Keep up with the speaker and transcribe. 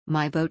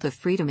My boat of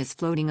freedom is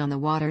floating on the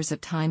waters of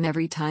time.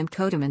 Every time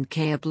Kodam and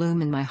Kea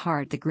bloom in my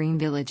heart, the green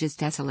village is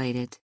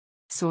desolated.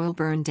 Soil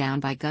burned down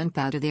by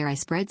gunpowder, there I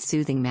spread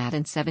soothing mat,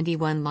 and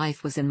 71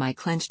 life was in my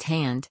clenched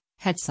hand,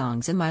 had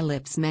songs in my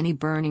lips. Many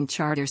burning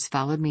charters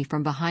followed me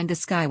from behind. The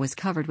sky was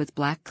covered with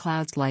black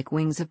clouds like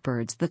wings of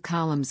birds. The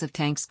columns of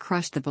tanks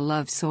crushed the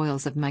beloved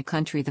soils of my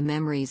country. The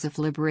memories of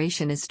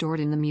liberation is stored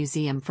in the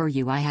museum. For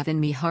you I have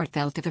in me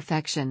heartfelt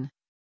affection.